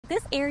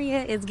this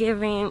area is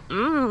giving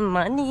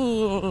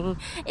money.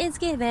 It's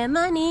giving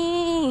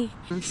money.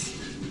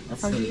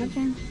 That's Oh, you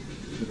looking?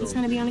 He's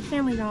trying to be on the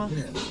camera, y'all.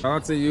 Shout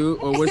out to you.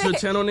 What's your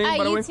channel name,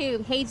 by the way?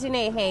 YouTube. Hey,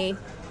 Janae. Hey.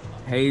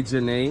 Hey,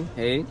 Janae.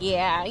 Hey.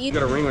 Yeah. You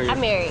got a ring on your...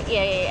 I'm married.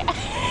 Yeah.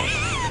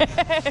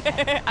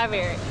 I'm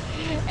married.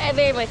 I'm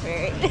very much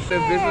married. The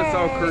business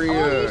South Korea.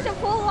 Oh, you should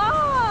pull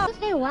off.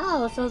 Okay,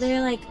 wow. So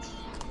they're like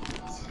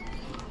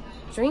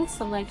drink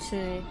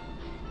selection.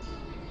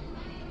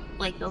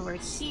 Like over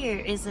here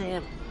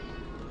isn't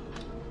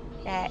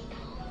that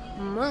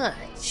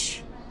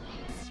much.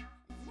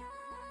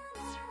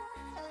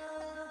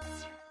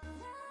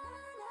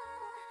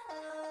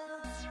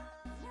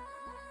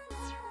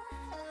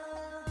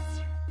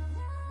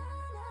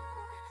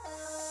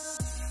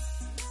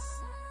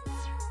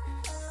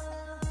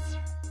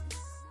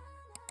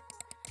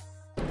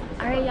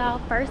 Alright, y'all,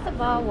 first of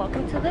all,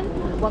 welcome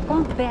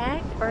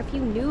back, or if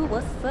you new,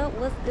 what's up,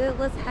 what's good,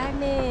 what's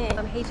happening?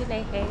 I'm Hey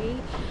Janae Hey,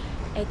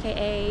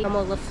 aka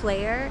Mola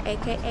Flair,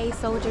 aka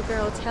Soldier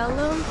Girl Tell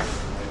 'em,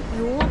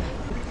 you,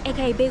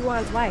 aka Big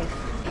Juan's wife,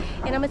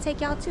 and I'm gonna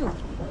take y'all too,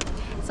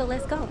 so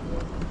let's go.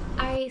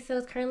 Alright, so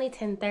it's currently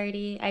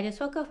 10:30. I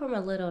just woke up from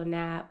a little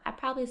nap. I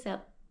probably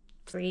slept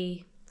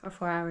 3 or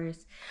 4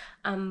 hours,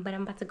 but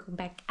I'm about to go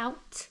back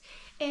out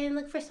and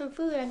look for some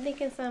food. I'm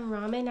thinking some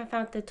ramen. I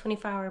found the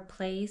 24-hour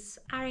place.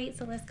 All right,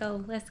 so let's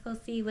go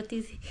see what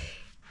these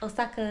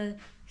Osaka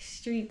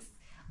streets,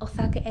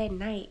 Osaka at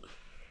night,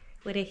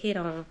 what it hit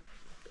on.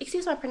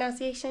 Excuse my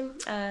pronunciation,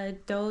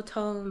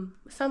 Doton,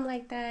 something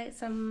like that,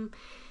 some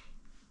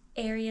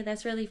area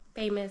that's really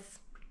famous.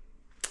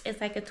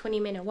 It's like a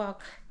 20-minute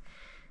walk.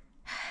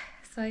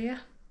 So yeah,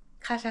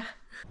 Kasha.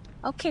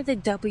 Okay, the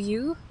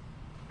W.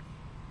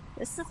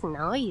 This is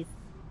nice.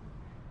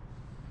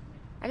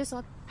 I just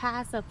walked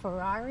past a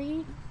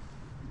Ferrari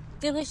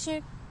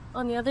dealership.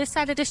 On the other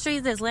side of the street,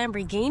 there's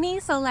Lamborghini.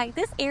 So like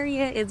this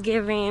area is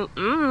giving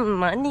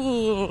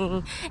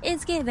money.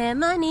 It's giving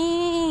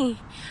money.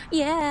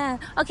 Yeah.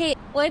 Okay,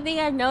 one thing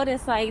I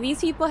noticed, like these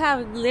people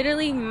have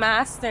literally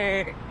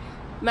mastered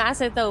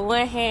the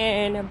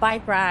one-hand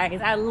bike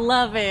rides. I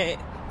love it.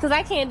 Cause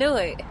I can't do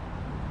it.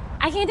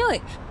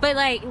 But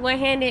like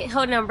one-handed,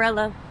 holding an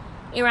umbrella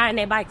and riding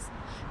their bikes.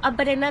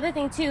 But another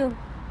thing too,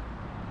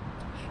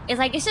 it's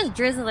like, it's just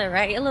drizzling,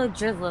 right? A little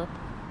drizzle.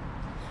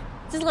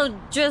 Just a little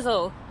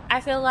drizzle.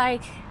 I feel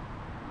like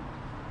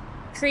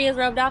Korea's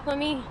rubbed off on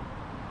me.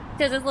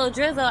 Because it's a little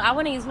drizzle, I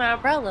want to use my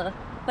umbrella.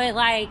 But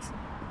like,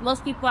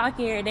 most people out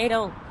here,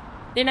 they're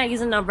not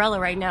using an umbrella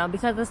right now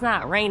because it's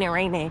not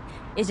raining.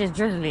 It's just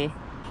drizzling.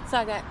 So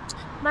I got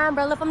my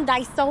umbrella from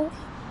Daiso.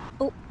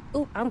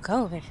 Oh, I'm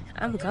going.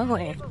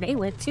 They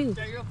went too.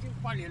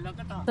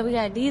 So we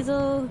got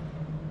Diesel,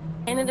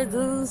 Canada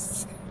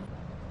Goose,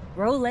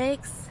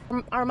 Rolex,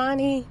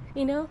 Armani,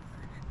 you know,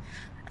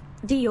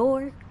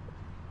 Dior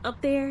up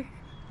there,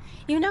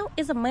 you know,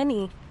 it's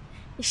money.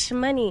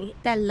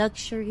 That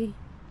luxury,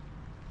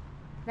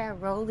 that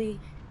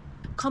Rolly.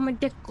 Commode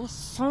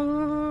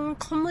garçon.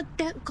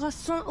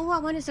 Oh, I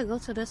wanted to go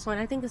to this one.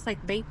 I think it's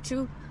like vape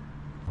too.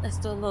 Let's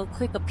do a little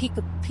quick peek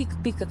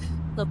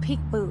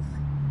booth.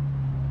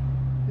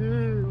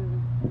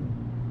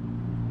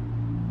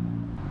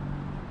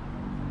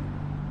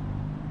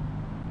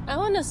 I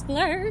want to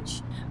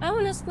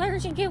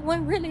splurge and get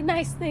one really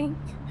nice thing.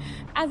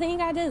 I think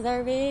I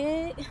deserve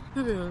it.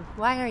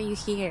 Why are you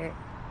here?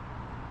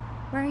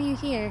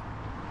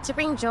 To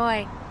bring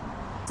joy,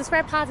 to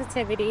spread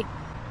positivity.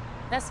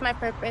 That's my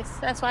purpose.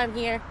 That's why I'm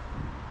here.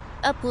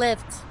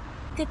 Uplift,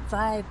 good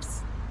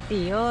vibes.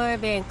 Dior,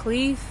 Van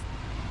Cleef.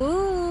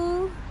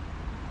 Ooh.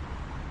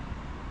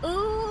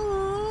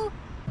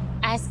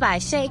 I spy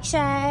Shake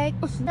Shack.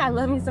 I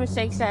love me some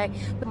Shake Shack.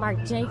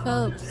 Marc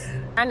Jacobs.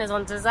 Designers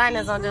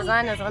on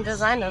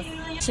designers.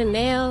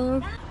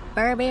 Chanel,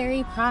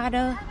 Burberry,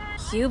 Prada,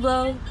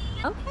 Hublot.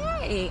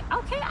 Okay,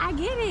 I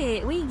get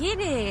it. We get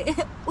it.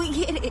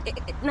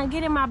 Now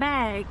get in my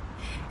bag.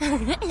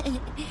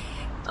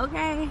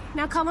 Okay,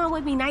 now come on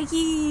with me,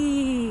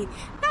 Nike.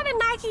 Got a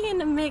Nike in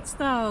the mix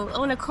though.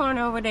 On the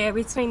corner over there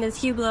between this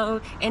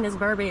Hublot and this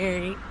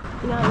Burberry.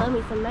 You know I love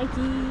me some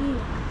Nike.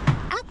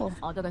 Apple.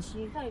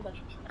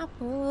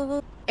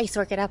 Ace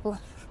work at Apple.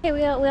 Okay,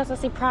 we also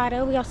see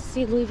Prada. We also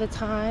see Louis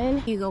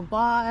Vuitton, Hugo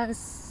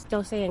Boss,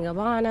 Dolce &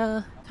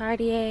 Gabbana,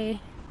 Cartier.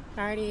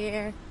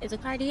 Is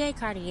it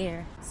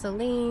Cartier?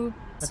 Celine.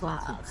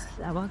 Suave.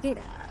 I walk it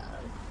out.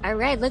 All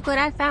right, look what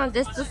I found.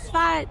 This is the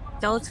spot.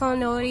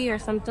 Dotonbori or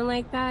something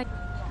like that.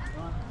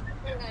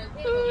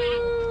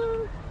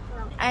 All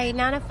right,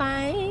 now to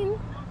find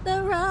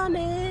the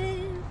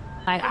ramen.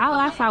 Like, all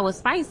I saw was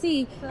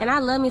spicy, and I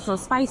love me some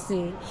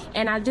spicy,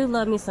 and I do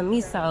love me some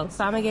miso,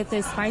 so I'm gonna get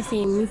this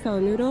spicy miso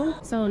noodle.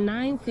 So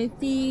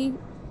 950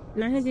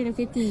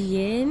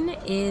 yen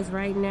is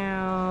right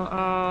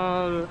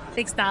now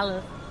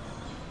 $6.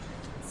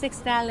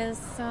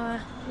 $6.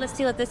 Let's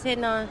see what this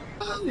hitting on.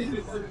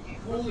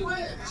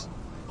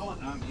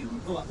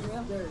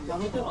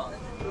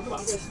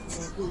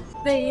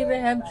 They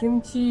even have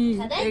kimchi.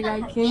 They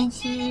got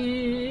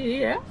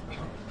kimchi.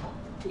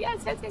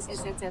 Yes.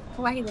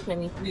 Why are you looking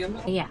at me?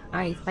 Yeah, all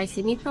right,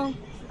 spicy miso.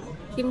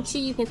 Kimchi,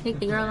 you can take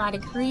the girl out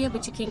of Korea,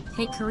 but you can't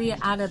take Korea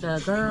out of the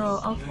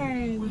girl.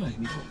 Okay,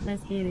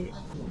 let's get it.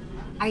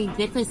 All right,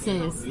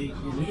 differences.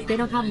 They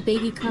don't have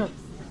baby cups.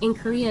 In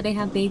Korea, they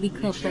have baby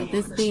cups like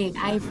this big.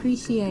 I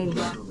appreciate it.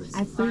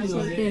 I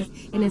appreciate this.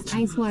 And it's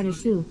ice water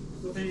too.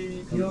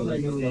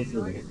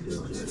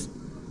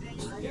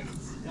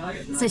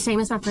 It's a shame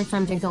it's my first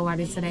time drinking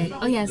water today.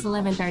 Oh yeah, it's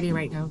 11:30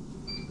 right now.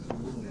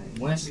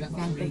 Got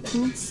the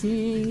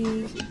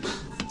kimchi.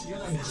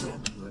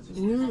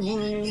 And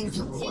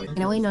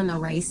I ain't on no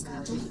rice.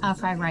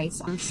 Fried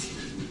rice.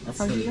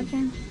 Oh, you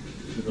looking?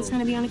 He's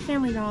trying to be on the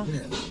camera, y'all.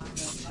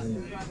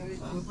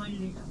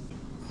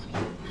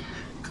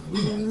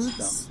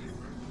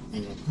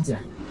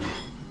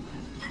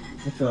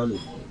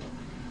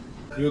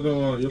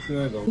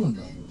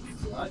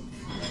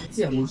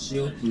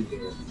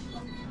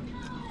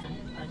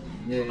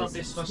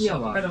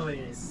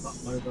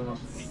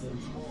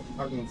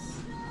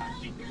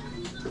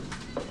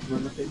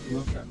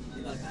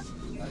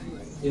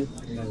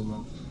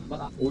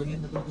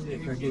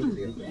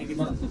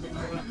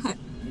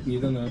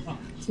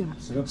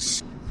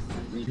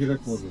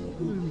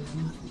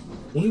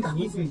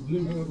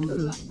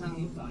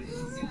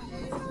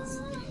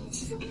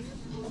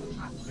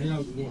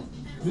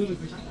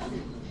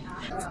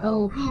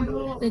 Oh,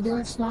 the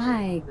door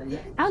slide.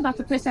 I was about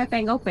to push that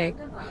thing open.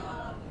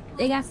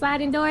 They got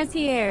sliding doors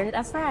here.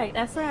 That's right.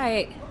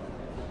 Are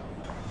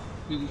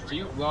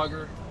you a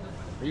vlogger?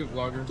 Are you a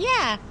vlogger?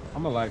 Yeah.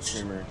 I'm a live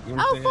streamer.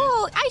 Oh,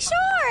 cool. I sure.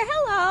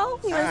 Hello.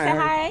 You want to say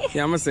hi?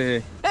 Yeah, I'm going to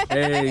say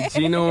hey,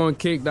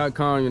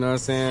 GinoOnCake.com, you know what I'm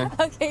saying?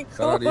 Okay, cool.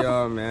 Shout out to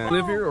y'all, man. You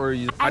live here or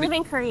you? I live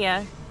in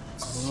Korea.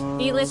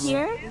 Do you live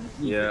here?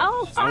 Yeah.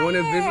 Oh, fire. I want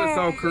to visit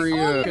South Korea.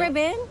 Oh, you ever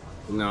been?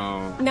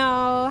 No.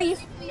 No.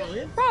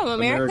 From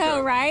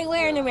America, right?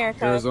 Where in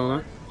America?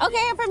 Arizona. Okay,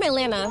 I'm from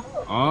Atlanta.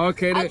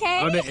 Okay,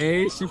 Okay. The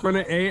A. She from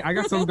the A. I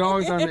got some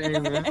dogs on the A,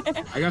 man.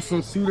 I got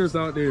some shooters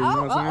out there, you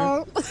know what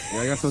I'm saying? Yeah,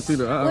 I got some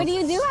shooters. What do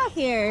you do out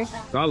here?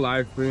 So I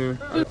live stream.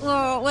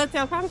 Well, what's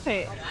your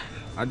content?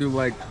 I do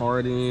like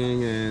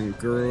partying and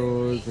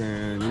girls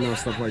and, you know,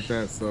 stuff like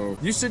that. So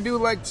you should do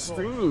like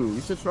streaming.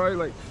 You should try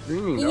like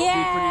streaming. That would be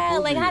pretty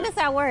cool like for how you. does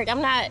that work? I'm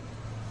not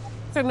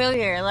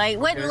familiar. Like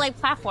what like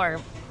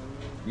platform?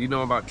 You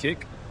know about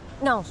Kick?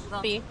 No.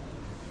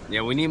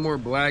 Yeah, we need more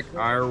black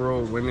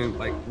IRL women.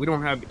 Like, we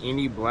don't have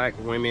any black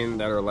women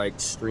that are like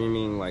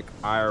streaming like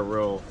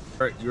IRL.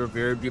 You're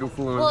very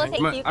beautiful. Well,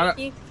 thank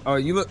you. Oh,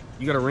 you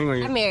got a ring on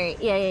you. I'm married.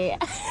 Yeah.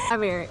 I'm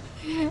married.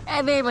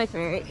 I'm very much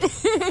married.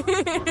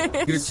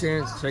 Get a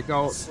chance, check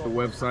out the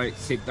website,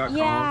 kick.com.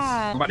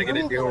 Yeah. I'm about to get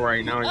a deal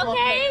right now.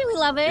 Okay, we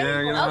love it.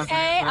 Yeah, you know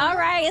okay, all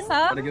right, it's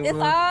up. It's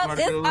up.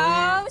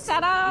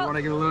 Shout out. I want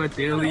to get a little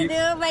deal.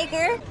 Deal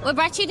maker. What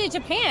brought you to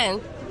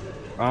Japan?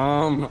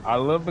 I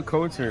love the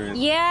culture.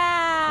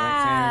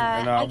 Yeah.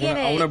 And I get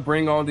it. I want to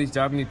bring all these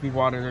Japanese people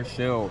out of their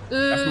shell.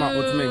 That's my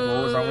ultimate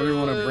goal. Is I really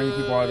want to bring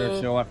people out of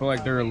their shell. I feel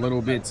like they're a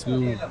little bit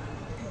too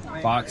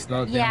boxed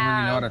up. They don't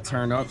really know how to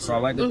turn up. So I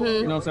like to, you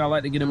know what I'm saying? I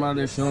like to get them out of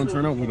their shell and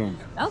turn up with them.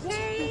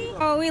 Okay.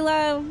 Oh, we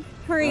love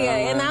Korea,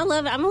 and I'm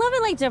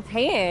loving like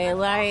Japan.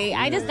 Like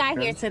I just got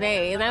here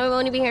today, and I'm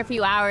only be here a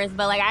few hours,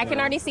 but like I can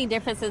already see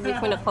differences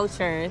between the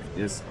cultures.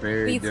 It's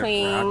very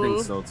different. I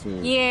think so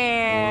too.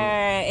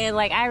 Yeah, and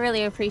like I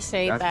really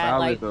appreciate That's that.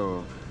 valid, Like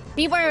though.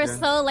 people are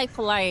so like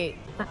polite.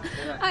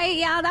 Alright,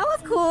 y'all, that was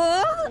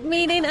cool.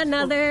 Meeting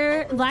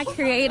another black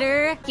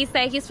creator. He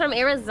said he's from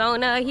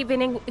Arizona. He's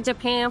been in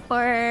Japan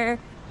for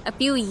a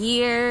few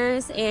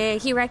years, and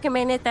he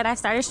recommended that I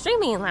started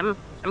streaming.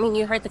 I mean,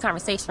 you heard the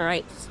conversation,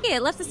 right? Yeah,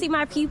 love to see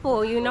my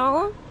people, you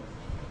know?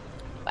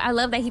 I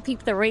love that he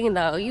peeped the ring,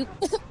 though. You...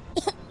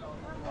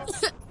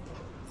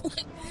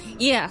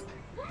 yeah.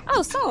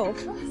 Oh, so.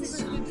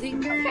 Okay.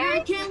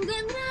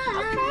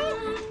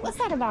 What's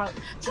that about?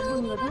 I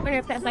wonder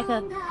if that's like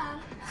a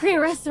Korean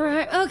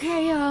restaurant.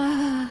 Okay,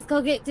 y'all. Let's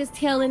go get this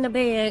tail in the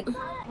bed.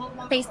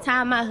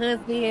 FaceTime my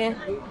husband.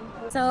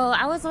 So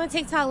I was on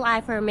TikTok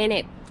live for a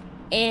minute,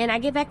 and I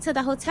get back to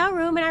the hotel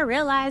room, and I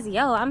realize,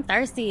 yo, I'm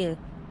thirsty.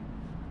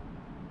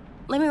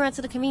 Let me run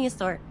to the convenience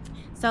store.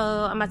 So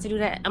I'm about to do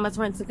that. I'm about to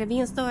run to the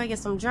convenience store, get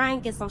some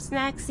drink, get some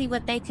snacks, see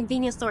what they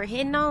convenience store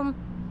hitting on.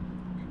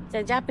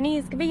 The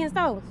Japanese convenience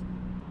stores.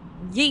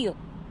 Yeah.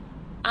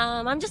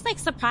 I'm just like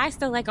surprised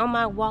though, like on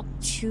my walk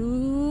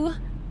to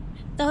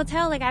the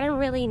hotel, like I didn't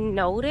really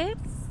notice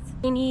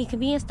any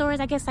convenience stores.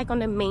 I guess like on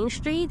the main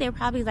street, they're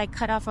probably like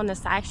cut off on the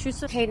side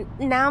streets. Okay,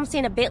 now I'm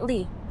seeing a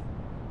Bentley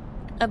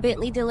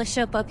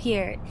dealership up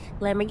here.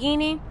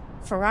 Lamborghini,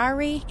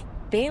 Ferrari,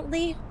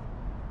 Bentley.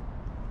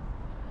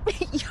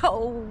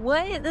 Yo,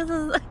 what? This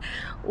is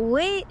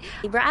wait,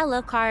 bro. I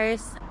love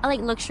cars. I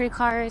like luxury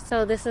cars.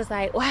 So this is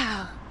like,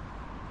 wow.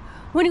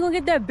 When you gonna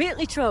get that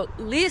Bentley truck?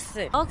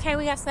 Listen. Okay,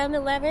 we got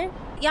 7-Eleven.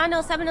 Y'all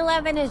know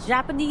 7-Eleven is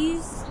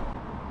Japanese.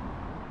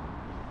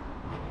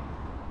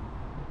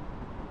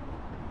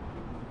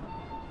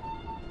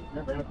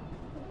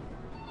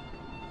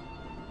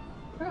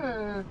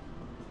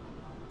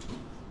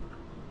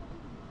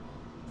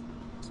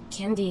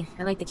 candy.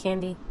 I like the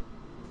candy.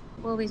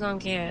 What are we gonna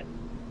get?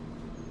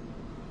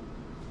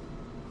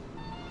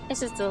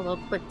 Let's just do a little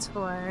quick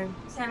tour.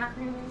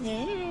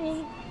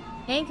 Hey.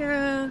 Hey,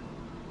 girl.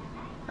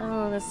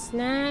 Oh, the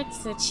snacks,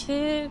 the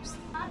chips.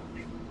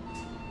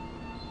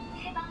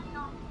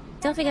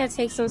 Don't forget to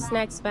take some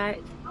snacks back.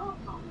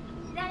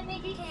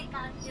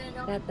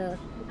 Got the...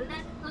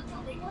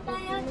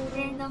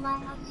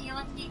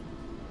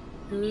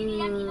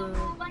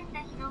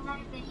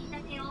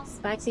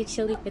 Spicy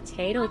chili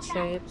potato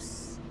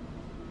chips.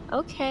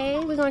 Okay,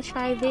 we're gonna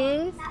try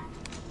this.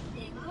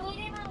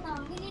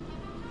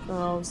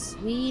 Oh,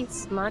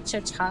 sweets,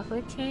 matcha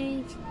chocolate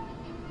cake.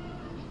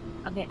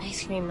 Okay,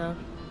 ice cream though.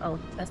 Oh,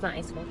 that's not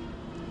ice cream.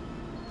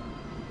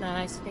 Not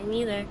ice cream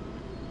either.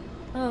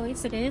 Oh,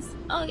 yes it is.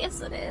 Oh,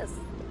 yes it is.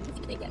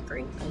 They got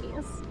green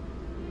onions.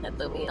 That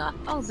threw me off.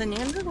 Oh,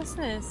 banana? What's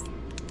this?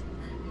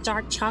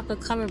 Dark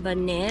chocolate covered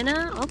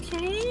banana?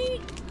 Okay.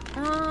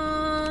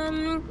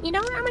 You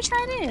know what? I'm gonna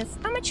try this.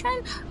 I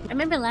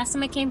remember last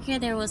time I came here,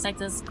 there was like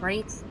this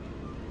grape.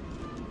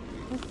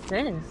 What's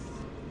this?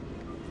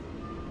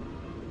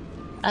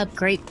 A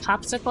grape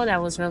popsicle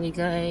that was really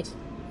good.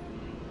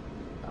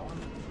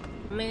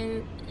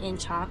 Lemon and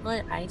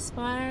chocolate ice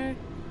bar.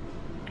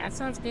 That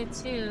sounds good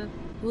too.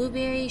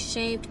 Blueberry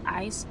shaped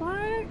ice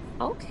bar.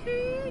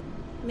 Okay.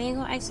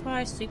 Mango ice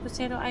bar, sweet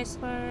potato ice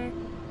bar.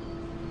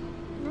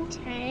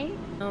 Okay.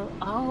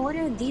 Oh, what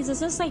are these? Is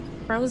this like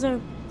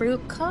frozen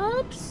fruit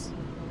cups?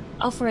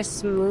 Oh, for a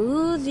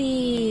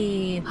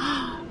smoothie.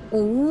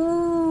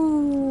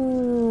 Ooh.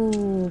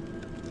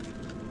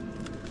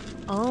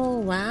 Oh,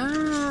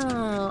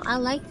 wow. I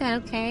like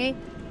that. Okay.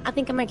 I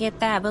think I'm gonna get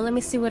that, but let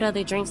me see what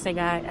other drinks they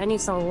got. I need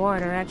some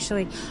water,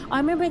 actually. Oh, I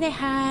remember they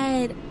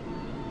had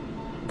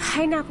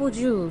pineapple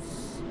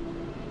juice.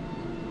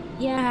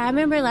 Yeah, I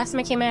remember last time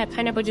I came, I had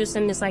pineapple juice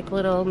in this like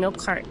little milk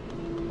cart.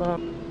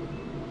 Well,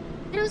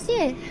 I don't see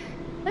it.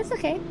 That's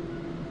okay.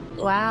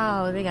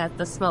 Wow, they got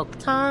the smoked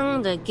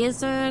tongue, the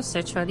gizzards,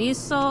 the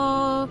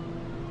chorizo.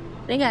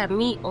 They got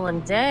meat on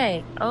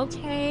deck.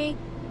 Okay.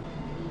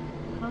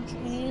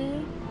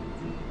 Okay.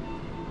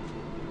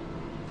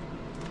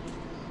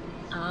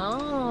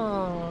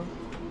 Oh.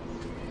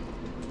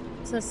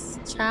 It's a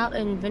trout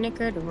and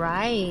vinegared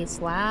rice.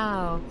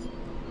 Wow.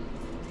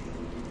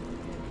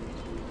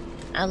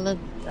 I'm at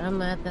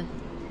the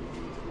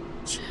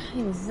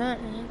try that.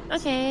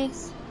 Okay.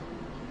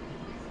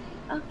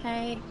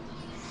 Okay.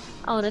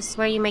 Oh, this is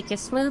where you make your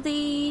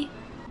smoothie.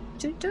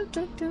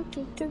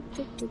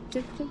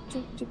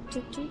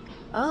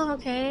 Oh,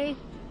 okay.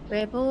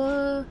 Red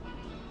Bull.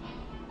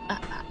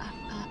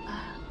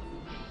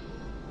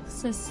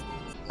 What's this?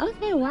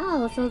 Okay,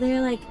 wow. So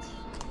they're like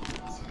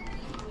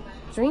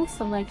drink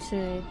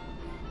selection.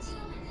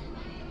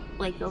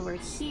 Like over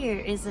here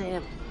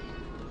isn't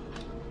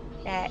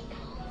that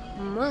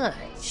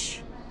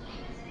much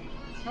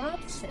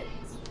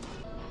options.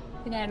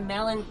 We got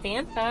melon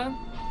Fanta.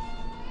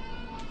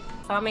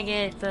 So I'm gonna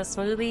get the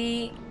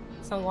smoothie,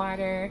 some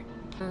water.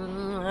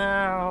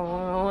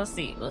 We'll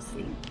see.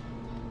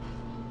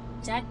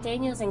 Jack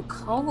Daniels and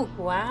Coke.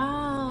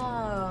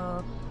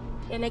 Wow.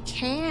 In a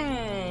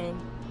can.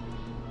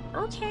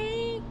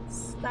 Okay.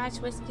 Scotch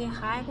whiskey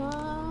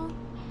highball.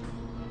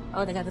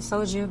 Oh, they got the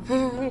soju.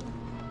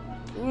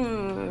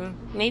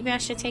 Maybe I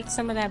should take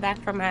some of that back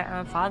from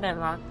my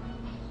father-in-law.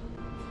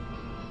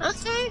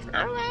 Okay.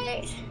 All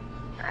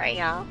right,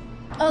 y'all.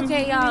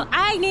 Okay, y'all,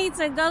 I need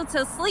to go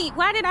to sleep.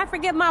 Why did I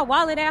forget my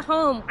wallet at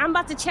home? I'm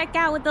about to check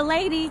out with the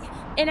lady,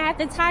 and I have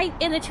to type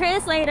in the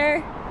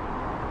translator.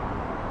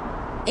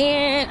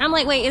 And I'm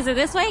like, wait, is it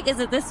this way? Is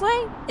it this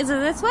way? Is it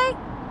this way?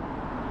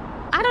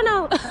 I don't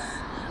know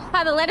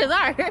how the letters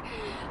are.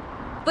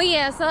 But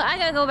yeah, so I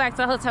gotta go back to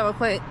the hotel real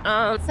quick.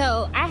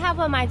 So I have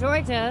on my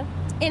Georgia,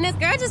 and this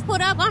girl just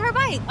pulled up on her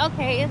bike.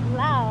 Okay, it's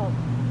loud.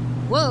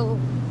 Whoa.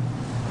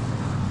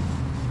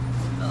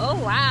 Oh,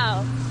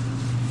 wow.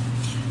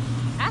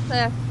 That's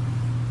a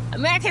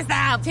American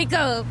style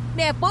pickup.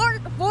 That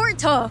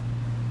Forta.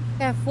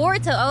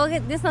 Oh,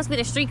 this must be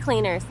the street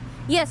cleaners.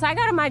 Yes, I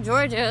got in my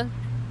Georgia,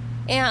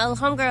 and a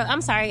homegirl.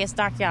 I'm sorry, it's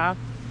dark, y'all.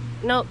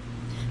 Nope.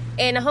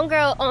 And the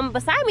homegirl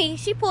beside me,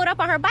 she pulled up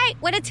on her bike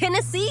with a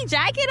Tennessee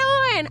jacket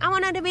on. I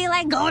want her to be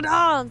like, "Go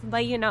Dogs!"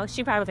 But you know,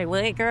 she probably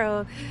was like, "What,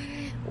 girl?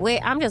 Wait,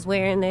 I'm just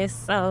wearing this."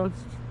 So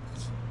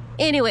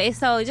anyway,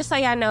 so just so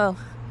y'all know,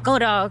 go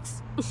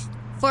Dogs,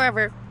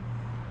 forever,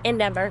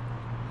 endeavor.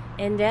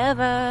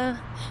 Endeavor.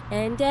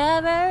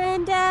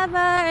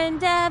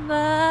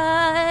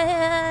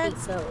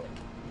 So,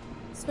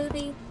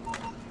 smoothie,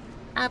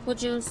 apple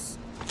juice,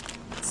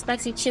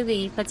 spicy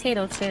chili,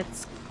 potato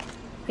chips,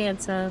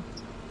 Fanta,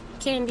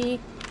 candy,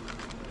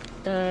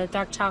 the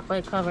dark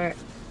chocolate covered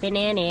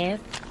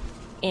bananas,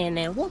 and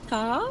then water.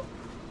 All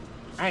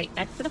right,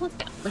 back to the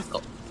hotel. Let's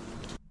go.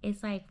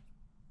 It's like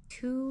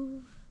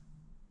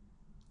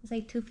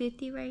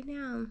 2:50 right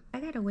now.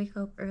 I gotta wake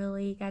up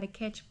early, gotta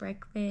catch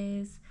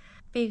breakfast,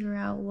 figure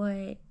out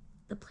what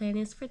the plan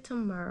is for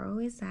tomorrow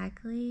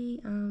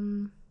exactly.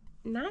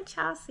 Not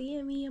y'all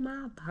seeing me in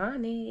my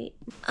bonnet.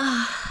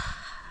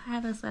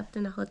 haven't slept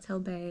in a hotel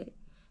bed,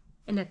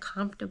 in a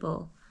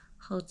comfortable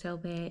hotel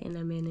bed in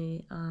a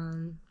minute.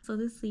 So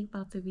this sleep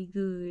about to be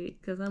good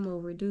because I'm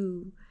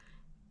overdue.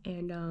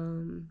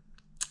 And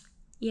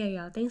yeah,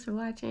 y'all, thanks for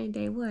watching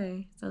day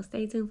 1. So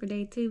stay tuned for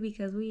day 2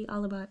 because we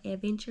all about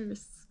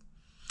adventures.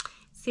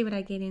 See what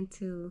I get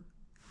into.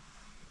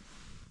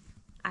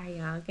 Alright,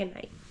 y'all, good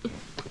night.